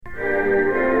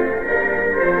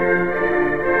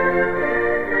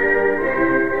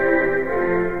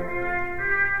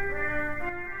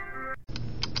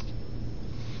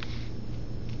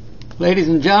Ladies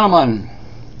and gentlemen,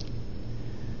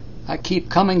 I keep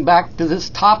coming back to this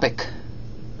topic.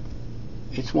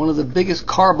 It's one of the biggest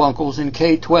carbuncles in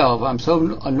K-12. I'm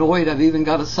so annoyed I've even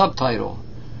got a subtitle.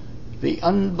 The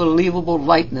unbelievable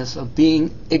lightness of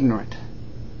being ignorant.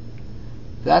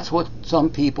 That's what some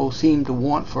people seem to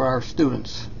want for our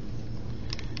students.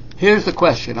 Here's the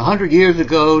question. 100 years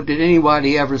ago, did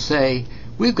anybody ever say,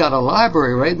 we've got a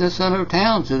library right in the center of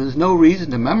town, so there's no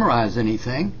reason to memorize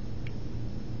anything?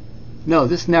 No,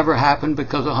 this never happened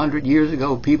because 100 years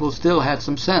ago people still had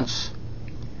some sense.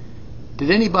 Did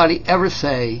anybody ever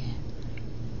say,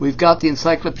 we've got the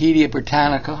Encyclopedia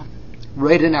Britannica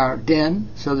right in our den,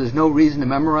 so there's no reason to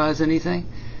memorize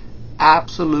anything?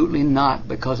 Absolutely not,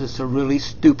 because it's a really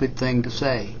stupid thing to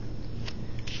say.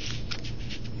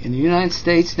 In the United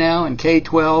States now, in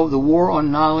K-12, the war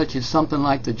on knowledge is something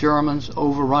like the Germans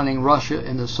overrunning Russia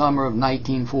in the summer of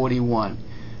 1941.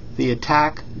 The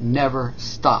attack never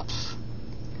stops.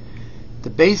 The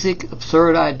basic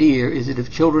absurd idea is that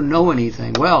if children know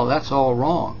anything, well, that's all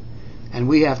wrong, and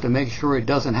we have to make sure it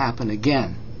doesn't happen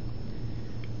again.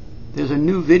 There's a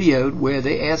new video where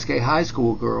they ask a high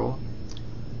school girl,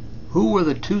 who were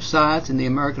the two sides in the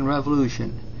American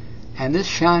Revolution? And this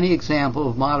shiny example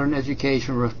of modern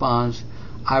education responds,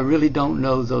 I really don't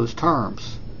know those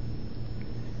terms.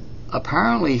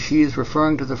 Apparently she is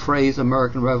referring to the phrase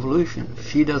American Revolution.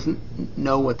 She doesn't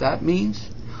know what that means?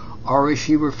 Or is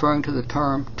she referring to the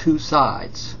term two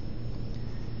sides?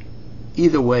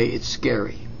 Either way, it's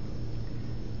scary.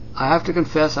 I have to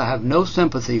confess I have no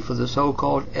sympathy for the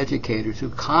so-called educators who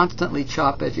constantly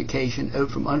chop education out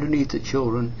from underneath the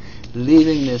children,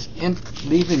 leaving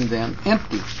them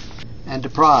empty and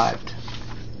deprived.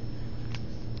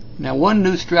 Now, one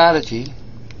new strategy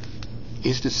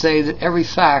is to say that every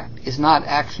fact is not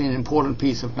actually an important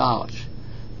piece of knowledge.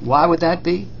 Why would that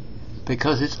be?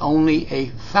 Because it's only a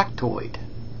factoid.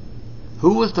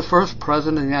 Who was the first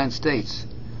president of the United States?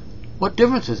 What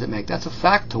difference does it make? That's a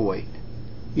factoid.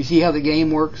 You see how the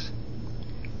game works?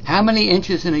 How many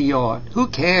inches in a yard? Who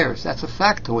cares? That's a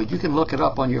factoid. You can look it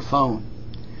up on your phone.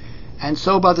 And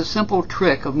so by the simple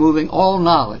trick of moving all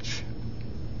knowledge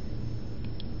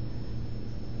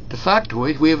to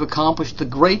factoids, we have accomplished the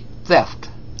great theft.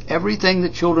 Everything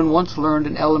that children once learned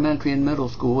in elementary and middle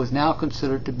school is now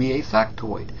considered to be a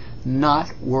factoid,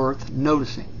 not worth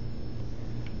noticing.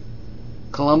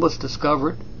 Columbus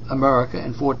discovered America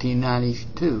in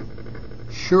 1492.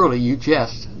 Surely you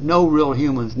jest. No real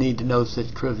humans need to know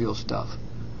such trivial stuff.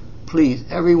 Please,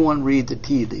 everyone read the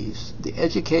tea leaves. The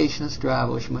education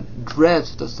establishment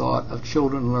dreads the thought of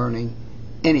children learning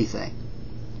anything.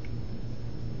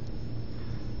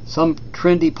 Some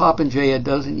trendy popinjay a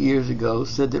dozen years ago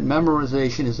said that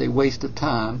memorization is a waste of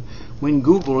time when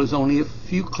Google is only a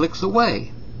few clicks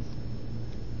away.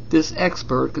 This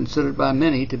expert, considered by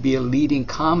many to be a leading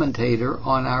commentator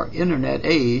on our internet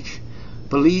age,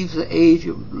 believes the age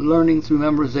of learning through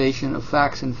memorization of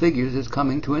facts and figures is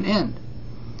coming to an end.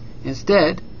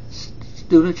 Instead,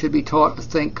 students should be taught to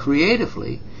think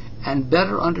creatively and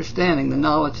better understanding the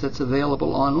knowledge that's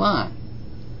available online.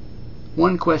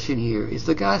 One question here, is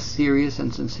the guy serious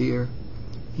and sincere?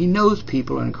 He knows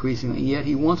people are increasing, and yet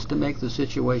he wants to make the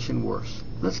situation worse.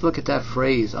 Let's look at that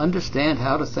phrase, understand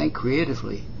how to think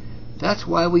creatively. That's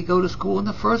why we go to school in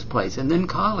the first place, and then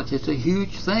college. It's a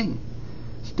huge thing.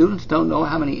 Students don't know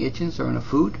how many inches are in a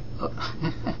foot.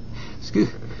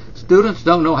 Students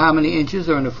don't know how many inches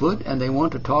are in a foot, and they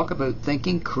want to talk about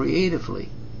thinking creatively.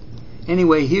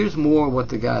 Anyway, here's more what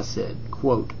the guy said.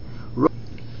 Quote,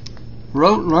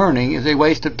 rote learning is a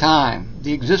waste of time.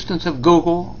 The existence of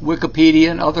Google, Wikipedia,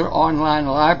 and other online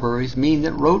libraries mean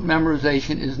that rote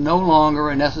memorization is no longer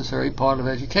a necessary part of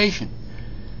education.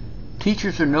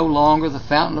 Teachers are no longer the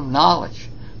fountain of knowledge.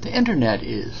 The internet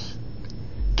is.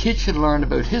 Kids should learn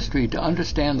about history to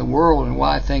understand the world and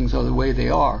why things are the way they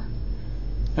are.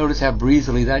 Notice how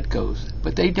breezily that goes.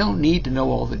 But they don't need to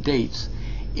know all the dates.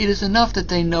 It is enough that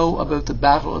they know about the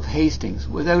Battle of Hastings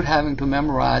without having to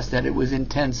memorize that it was in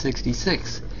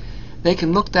 1066. They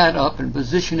can look that up and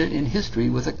position it in history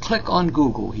with a click on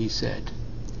Google, he said.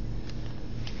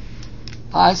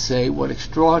 I say, what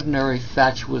extraordinary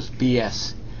fatuous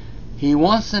BS. He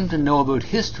wants them to know about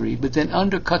history, but then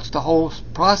undercuts the whole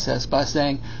process by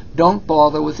saying, don't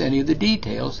bother with any of the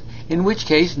details, in which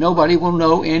case nobody will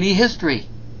know any history.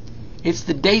 It's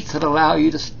the dates that allow you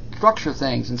to structure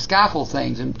things and scaffold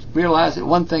things and realize that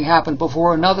one thing happened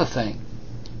before another thing.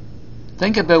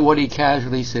 Think about what he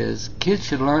casually says. Kids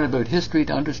should learn about history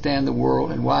to understand the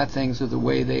world and why things are the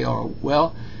way they are.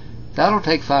 Well, that'll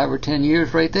take 5 or 10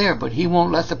 years right there, but he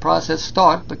won't let the process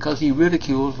start because he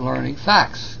ridicules learning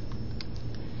facts.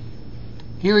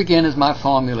 Here again is my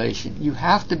formulation. You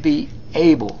have to be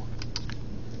able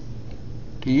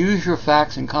to use your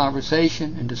facts in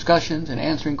conversation and discussions and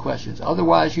answering questions.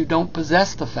 Otherwise, you don't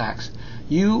possess the facts.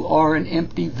 You are an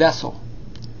empty vessel.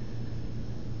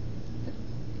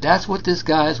 That's what this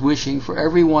guy is wishing for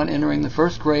everyone entering the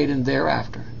first grade and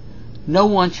thereafter. No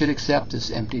one should accept this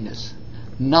emptiness.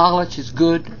 Knowledge is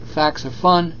good. Facts are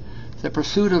fun. The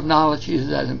pursuit of knowledge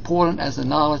is as important as the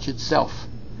knowledge itself.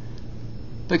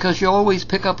 Because you always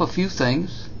pick up a few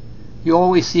things. You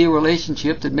always see a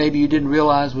relationship that maybe you didn't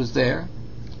realize was there.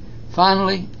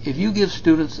 Finally, if you give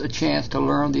students a chance to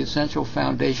learn the essential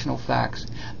foundational facts,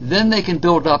 then they can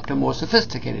build up to more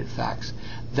sophisticated facts.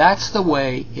 That's the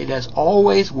way it has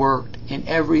always worked in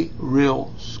every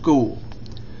real school.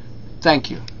 Thank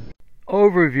you.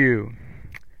 Overview.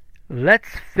 Let's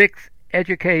Fix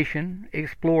Education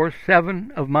explores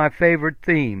 7 of my favorite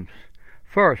themes.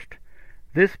 First,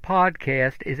 this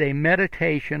podcast is a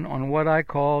meditation on what I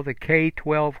call the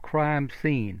K-12 crime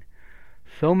scene.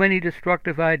 So many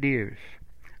destructive ideas.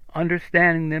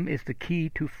 Understanding them is the key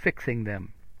to fixing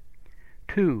them.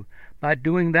 2. By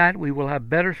doing that, we will have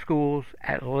better schools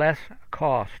at less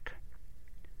cost.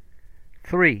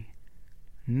 3.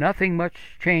 Nothing much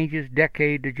changes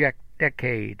decade to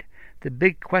decade. The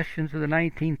big questions of the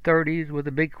 1930s were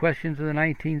the big questions of the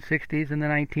 1960s and the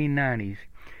 1990s.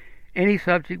 Any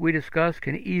subject we discuss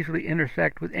can easily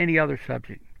intersect with any other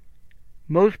subject.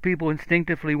 Most people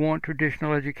instinctively want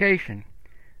traditional education,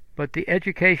 but the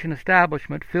education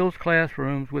establishment fills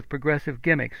classrooms with progressive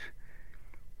gimmicks.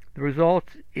 The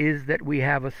result is that we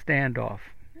have a standoff,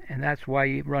 and that's why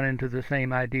you run into the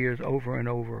same ideas over and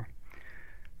over.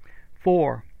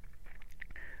 4.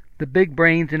 The big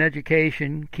brains in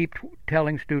education keep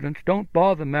telling students, don't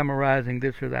bother memorizing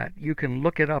this or that. You can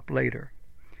look it up later.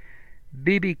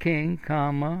 B.B. King,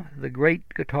 the great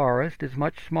guitarist, is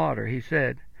much smarter. He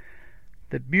said,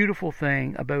 the beautiful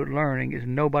thing about learning is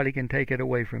nobody can take it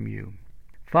away from you.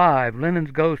 5.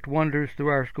 Lenin's ghost wanders through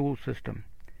our school system.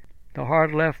 The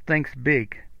hard left thinks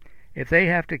big. If they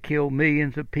have to kill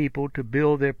millions of people to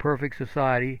build their perfect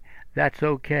society, that's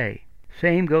okay.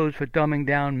 Same goes for dumbing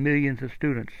down millions of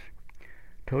students.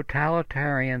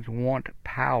 Totalitarians want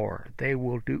power. They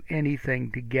will do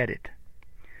anything to get it.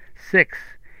 6.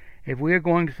 If we are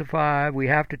going to survive, we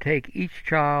have to take each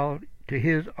child to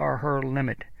his or her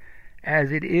limit.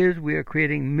 As it is, we are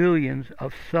creating millions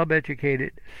of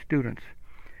sub-educated students,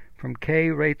 from K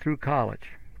right through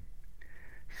college.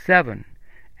 7.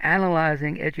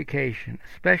 Analyzing education,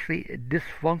 especially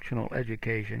dysfunctional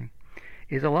education,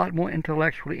 is a lot more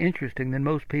intellectually interesting than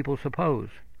most people suppose.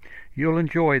 You'll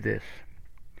enjoy this.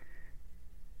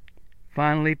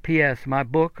 Finally, P.S. My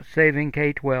book, Saving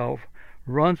K-12,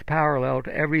 runs parallel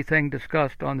to everything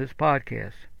discussed on this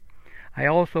podcast. I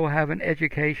also have an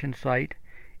education site,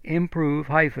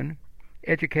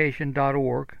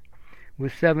 improve-education.org,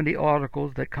 with 70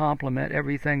 articles that complement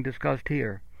everything discussed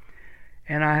here.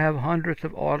 And I have hundreds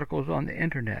of articles on the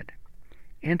internet.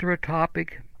 Enter a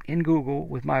topic in Google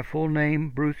with my full name,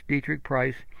 Bruce Dietrich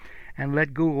Price, and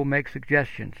let Google make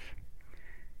suggestions.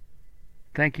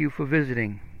 Thank you for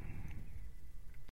visiting.